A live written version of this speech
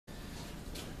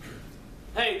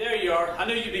are. I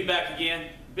knew you'd be back again.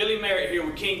 Billy Merritt here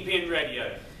with Kingpin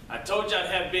Radio. I told you I'd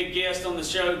have big guests on the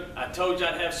show. I told you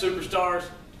I'd have superstars.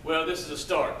 Well, this is a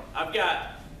start. I've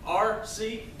got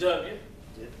RCW.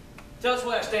 Tell us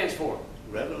what that stands for.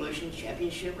 Revolution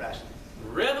Championship Wrestling.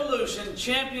 Revolution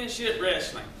Championship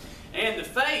Wrestling. And the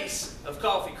face of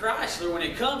Coffee Chrysler when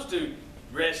it comes to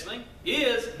wrestling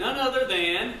is none other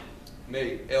than...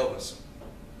 me, Elvis.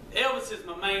 Elvis is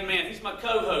my main man. He's my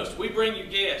co-host. We bring you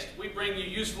guests. We bring you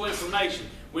useful information.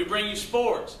 We bring you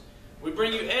sports. We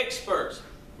bring you experts.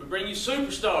 We bring you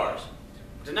superstars.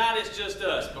 Tonight it's just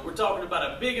us, but we're talking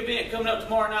about a big event coming up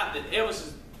tomorrow night that Elvis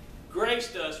has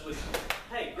graced us with.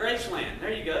 Hey, Graceland,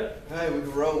 there you go. Hey, we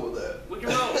can roll with that. We can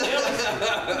roll.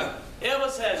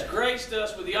 Elvis has graced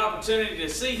us with the opportunity to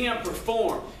see him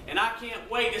perform, and I can't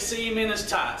wait to see him in his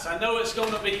tights. I know it's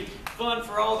going to be fun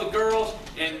for all the girls,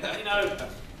 and you know,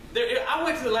 I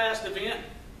went to the last event.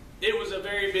 It was a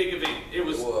very big event. It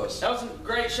was. That was a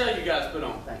great show you guys put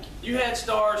on. Thank you. You had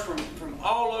stars from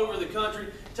all over the country.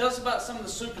 Tell us about some of the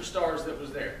superstars that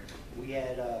was there. We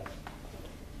had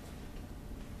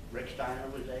Rick Steiner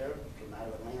was there from out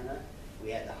of Atlanta. We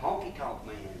had the Honky Tonk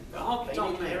Man. The Honky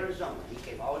Tonk Man. Arizona. He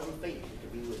came all the way from Phoenix to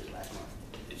be with us last month.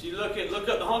 If you look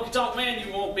up the Honky Tonk Man,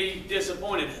 you won't be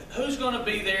disappointed. Who's going to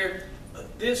be there?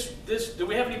 Do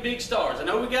we have any big stars? I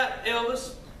know we got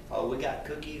Elvis. Oh, we got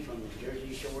Cookie from the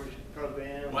Jersey Shores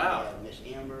program. Wow. We have Miss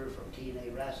Amber from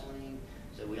TNA Wrestling.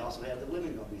 So we also have the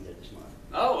women going to be there this month.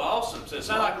 Oh, awesome. So it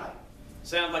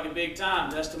sounds like a big time.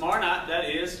 That's tomorrow night. That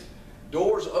is.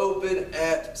 Doors open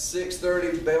at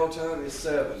 6:30. Bell time is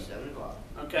 7. 7 o'clock.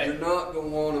 Okay. You're not going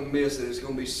to want to miss it. It's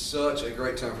going to be such a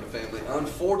great time for the family.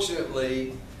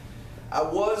 Unfortunately,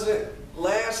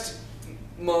 last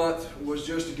month was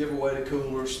just to give away the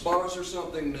cooler, sponsor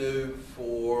something new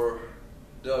for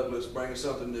Douglas, bringing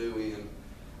something new in.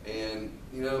 And,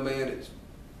 you know, man,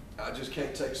 I just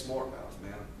can't take smart mouth,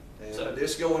 man. And So,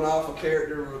 this going off a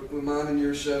character reminding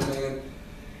your show, man,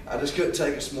 I just couldn't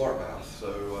take a smart mouth.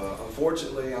 So,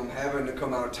 unfortunately, I'm having to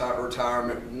come out of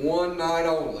retirement one night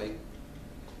only.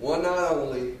 One night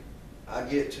only, I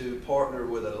get to partner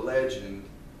with a legend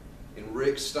in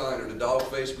Rick Steiner, the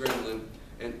dog-faced gremlin,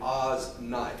 and Oz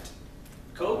Knight.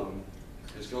 cool.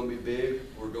 It's going to be big.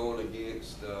 We're going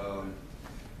against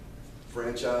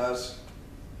Franchise.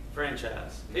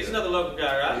 He's another local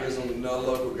guy, right? He is another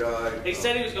local guy. He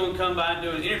said he was going to come by and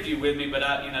do an interview with me,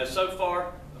 but you know, so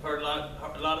far I've heard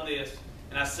a lot of this,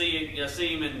 and I see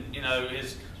him in, you know,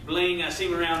 his bling. I see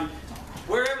him around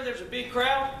wherever there's a big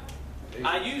crowd.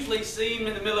 I usually see him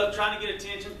in the middle of trying to get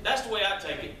attention. That's the way I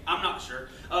take it. I'm not sure,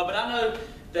 but I know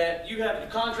that you have a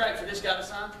contract for this guy to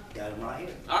sign. Got him right here.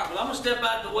 All right, well, I'm going to step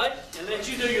out of the way and let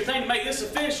you do your thing to make this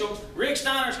official. Rick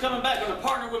Steiner's coming back, going to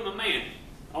partner with my man.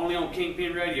 Only on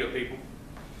Kingpin Radio, people.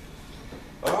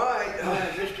 All right.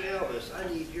 Mr. Elvis,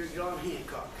 I need your John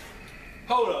Hancock.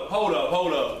 Hold up.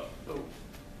 Oh,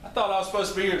 I thought I was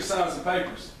supposed to be here to sign some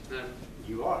papers. No.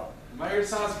 you are. Am I here to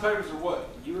sign some papers or what?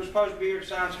 You were supposed to be here to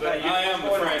sign some papers. I am the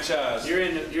franchise. You're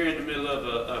in the middle of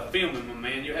a filming, my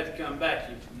man. You have to come back.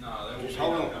 No, that Just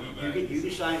won't hold be on. coming You back.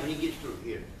 can sign when he gets through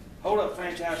here. Hold up,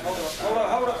 franchise. Hold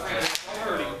up, franchise. I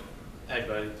heard him. Hey,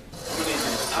 buddy.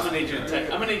 I'm gonna need you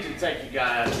to take your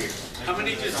guy out of here. I'm gonna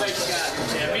need you to take the guy out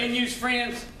of here. Yeah, me and you's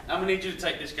friends. I'm gonna need you to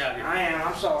take this guy out of here. I am.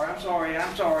 I'm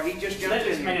sorry. He just jumped Let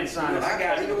this in man here. sign it. I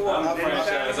got it. I'm the Then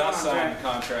franchise. I sign sign the the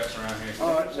contracts around here.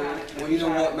 All right, sign it. Well, you know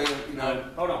what, man? You No, know,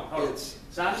 hold on. it's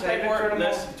Sign the Save it for paperwork.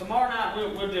 tomorrow. Tomorrow night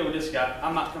we'll deal with this guy.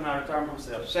 I'm not coming out of retirement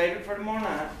myself. Save it for tomorrow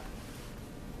night.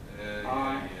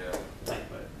 Yeah. Thank you,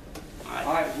 buddy.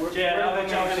 All right, we're Chad, I'll let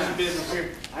y'all ready get to some business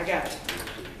here. I got it.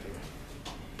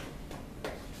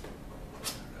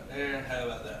 There, how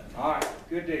about that? All right,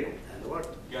 good deal. And work.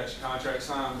 You got your contract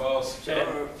signed, boss? Chad.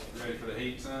 Ready for the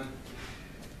heat, son?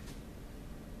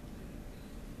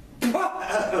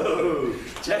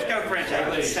 Let's go,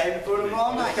 franchise. Save it for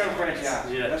tomorrow Let's night. go,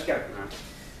 franchise. Yeah. Let's go.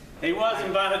 He was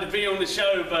invited to be on the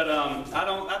show, but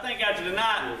I think after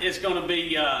tonight it's going to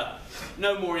be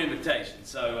no more invitations.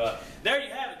 So there you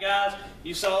have it, guys.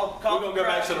 You saw. We're going to go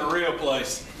back to the real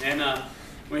place. And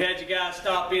we had you guys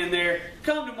stop in there.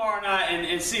 Come tomorrow night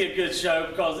and see a good show,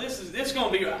 because this is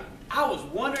going to be. I was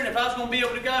wondering if I was going to be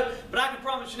able to go, but I can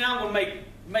promise you now I'm going to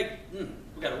make.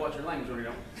 We got to watch our language when we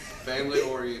don't. family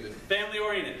oriented. Family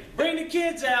oriented. Bring the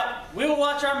kids out. We'll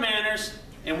watch our manners,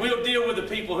 and we'll deal with the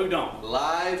people who don't.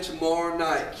 Live tomorrow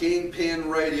night, Kingpin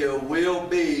Radio will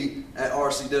be at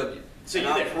RCW. See you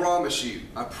and there.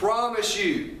 I promise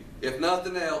you, if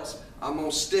nothing else, I'm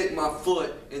going to stick my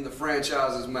foot in the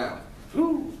franchise's mouth.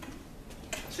 Whew.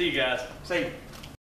 See you guys. See you.